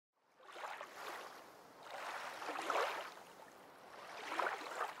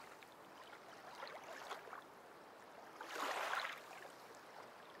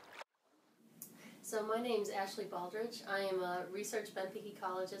So my name is Ashley Baldridge. I am a research benthic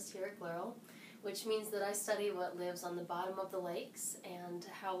ecologist here at GLERL, which means that I study what lives on the bottom of the lakes and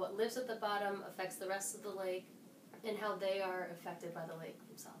how what lives at the bottom affects the rest of the lake and how they are affected by the lake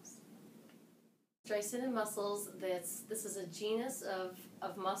themselves. Dreissenid mussels, this is a genus of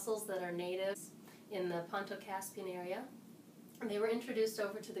mussels that are native in the Ponto-Caspian area. They were introduced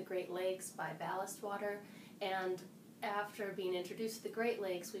over to the Great Lakes by ballast water, and after being introduced to the Great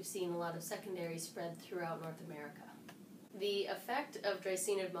Lakes, we've seen a lot of secondary spread throughout North America. The effect of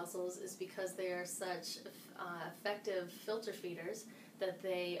Dreissenid mussels is because they are such effective filter feeders that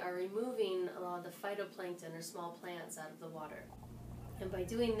they are removing a lot of the phytoplankton or small plants out of the water. And by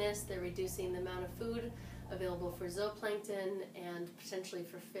doing this, they're reducing the amount of food available for zooplankton and potentially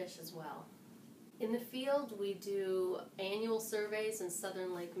for fish as well. In the field, we do annual surveys in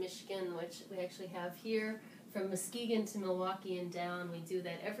southern Lake Michigan, which we actually have here from Muskegon to Milwaukee and down. We do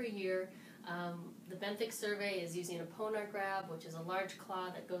that every year. The Benthic survey is using a ponar grab, which is a large claw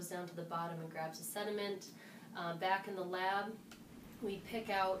that goes down to the bottom and grabs the sediment. Back in the lab, we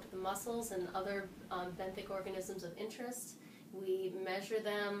pick out the mussels and other benthic organisms of interest. We measure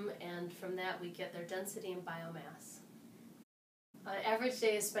them, and from that we get their density and biomass. Average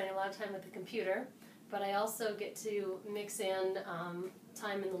day is spending a lot of time with the computer, but I also get to mix in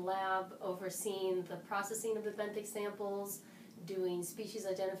time in the lab overseeing the processing of the benthic samples, doing species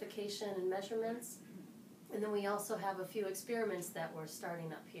identification and measurements. And then we also have a few experiments that we're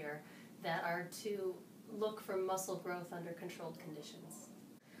starting up here that are to look for mussel growth under controlled conditions.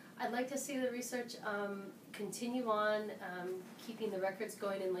 I'd like to see the research continue on, keeping the records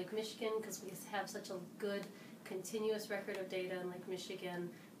going in Lake Michigan, because we have such a good continuous record of data in Lake Michigan,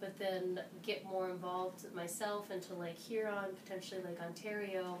 but then get more involved myself into Lake Huron, potentially Lake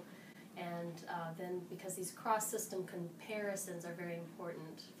Ontario, and then because these cross-system comparisons are very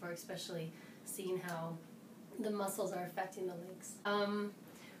important for especially seeing how the mussels are affecting the lakes.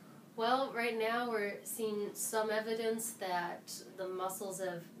 Well, right now we're seeing some evidence that the mussels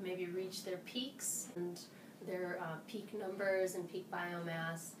have maybe reached their peaks and their peak numbers and peak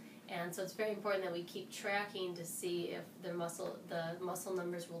biomass. And so it's very important that we keep tracking to see if the mussel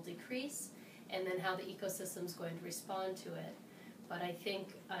numbers will decrease and then how the ecosystem is going to respond to it. But I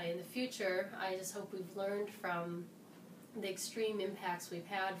think in the future, I just hope we've learned from the extreme impacts we've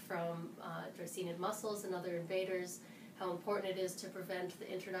had from Dreissenid mussels and other invaders, how important it is to prevent the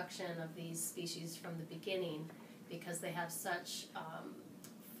introduction of these species from the beginning because they have such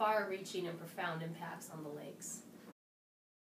far-reaching and profound impacts on the lakes.